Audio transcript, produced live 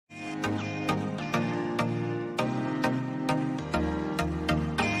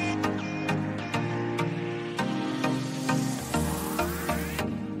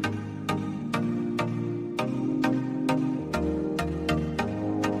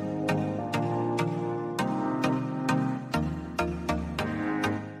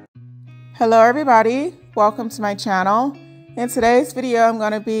Hello everybody, welcome to my channel. In today's video I'm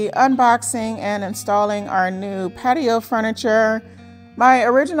going to be unboxing and installing our new patio furniture. My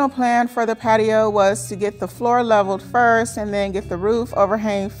original plan for the patio was to get the floor leveled first and then get the roof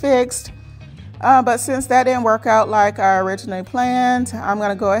overhang fixed. But since that didn't work out like I originally planned, I'm going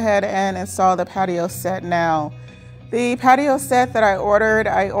to go ahead and install the patio set now. The patio set that I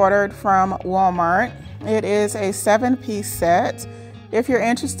ordered from Walmart. It is a 7-piece set. If you're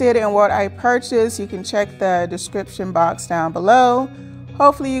interested in what I purchased, you can check the description box down below.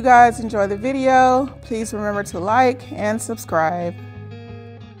 Hopefully you guys enjoy the video. Please remember to like and subscribe.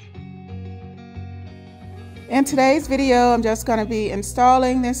 In today's video, I'm just going to be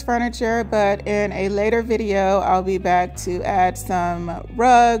installing this furniture, but in a later video, I'll be back to add some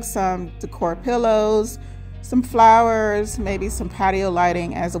rugs, some decor pillows, some flowers, maybe some patio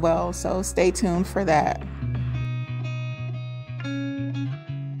lighting as well. So stay tuned for that.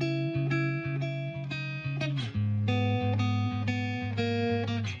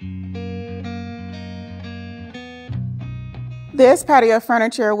 This patio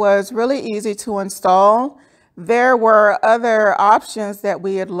furniture was really easy to install. There were other options that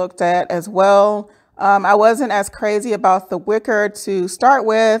we had looked at as well. I wasn't as crazy about the wicker to start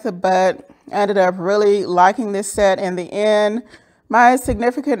with, but ended up really liking this set in the end. My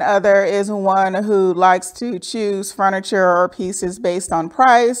significant other is one who likes to choose furniture or pieces based on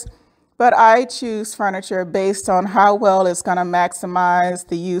price, but I choose furniture based on how well it's going to maximize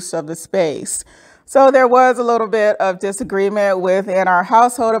the use of the space. So there was a little bit of disagreement within our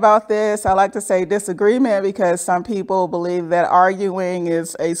household about this. I like to say disagreement because some people believe that arguing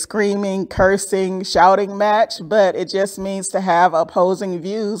is a screaming, cursing, shouting match, but it just means to have opposing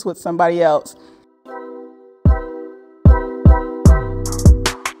views with somebody else.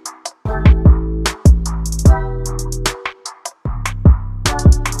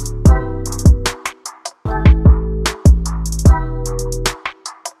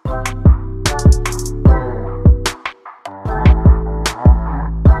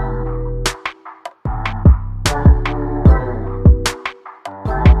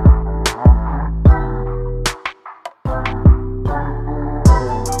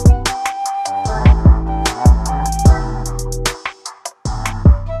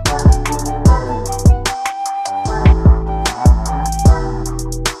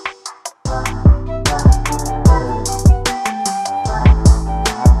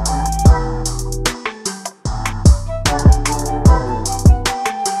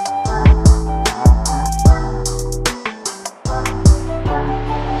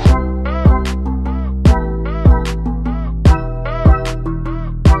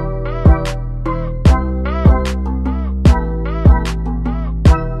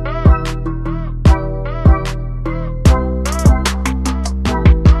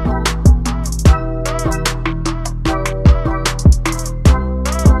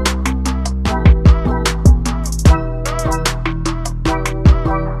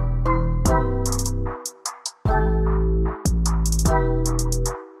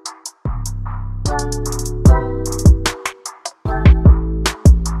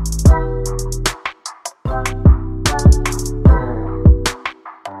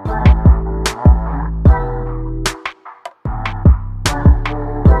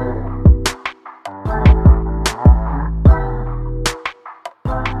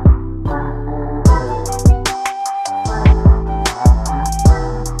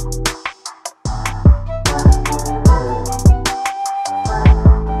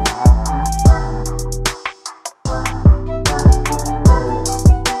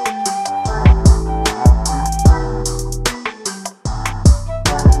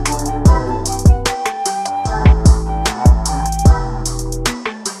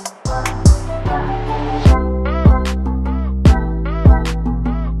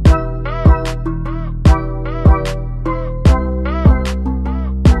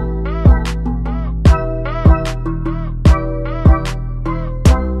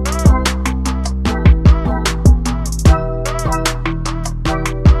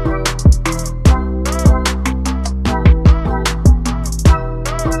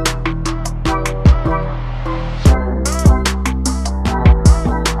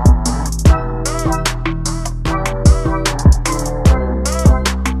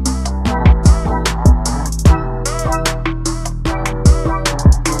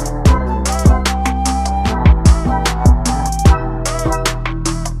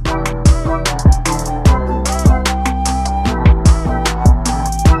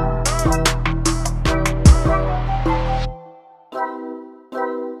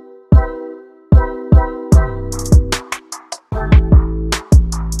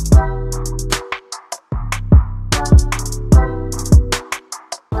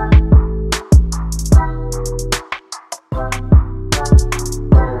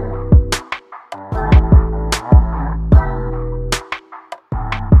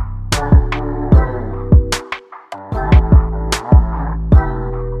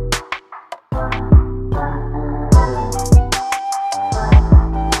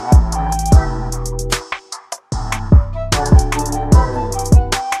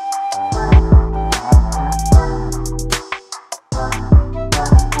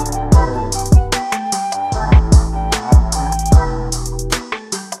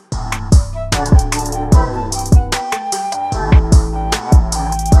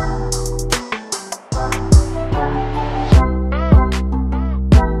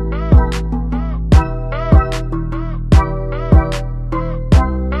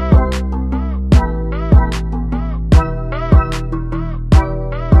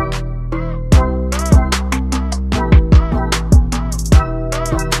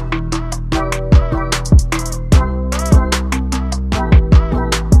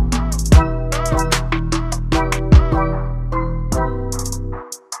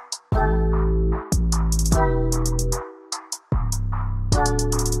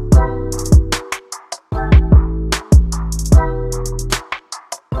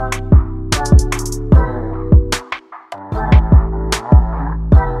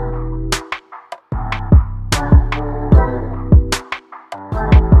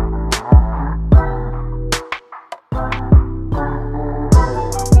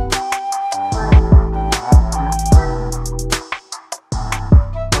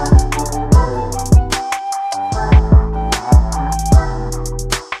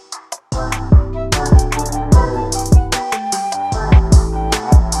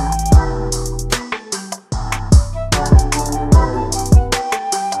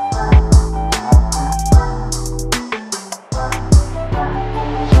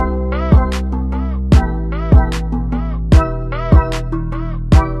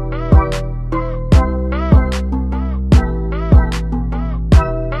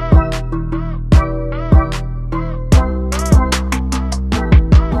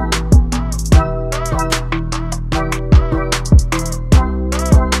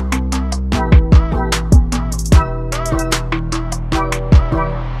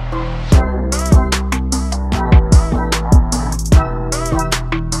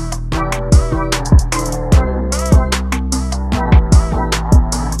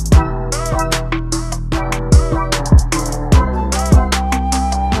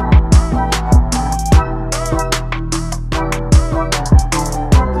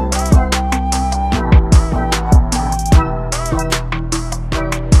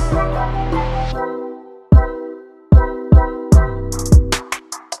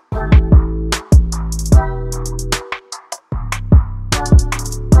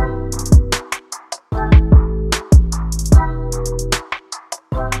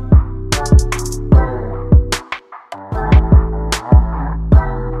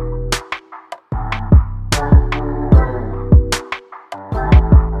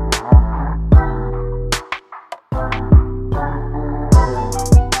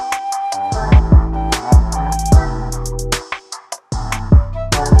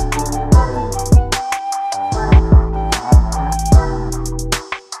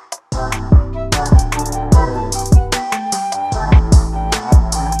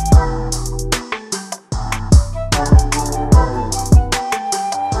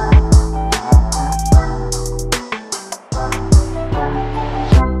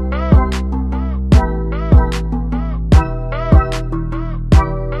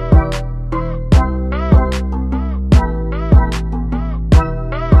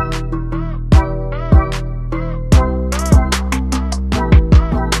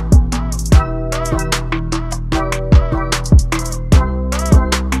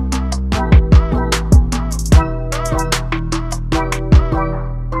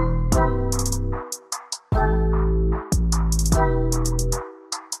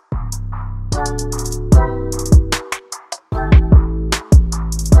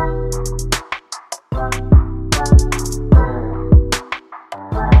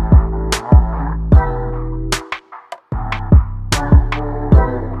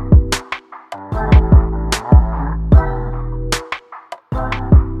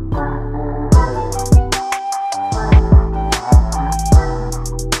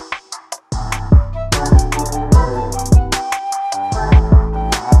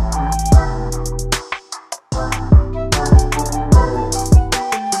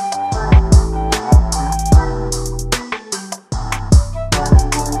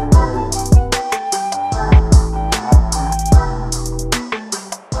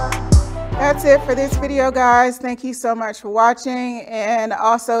 it for this video, guys. Thank you so much for watching, and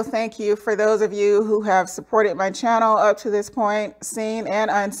also thank you for those of you who have supported my channel up to this point, seen and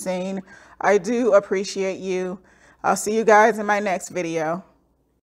unseen. I do appreciate you. I'll see you guys in my next video.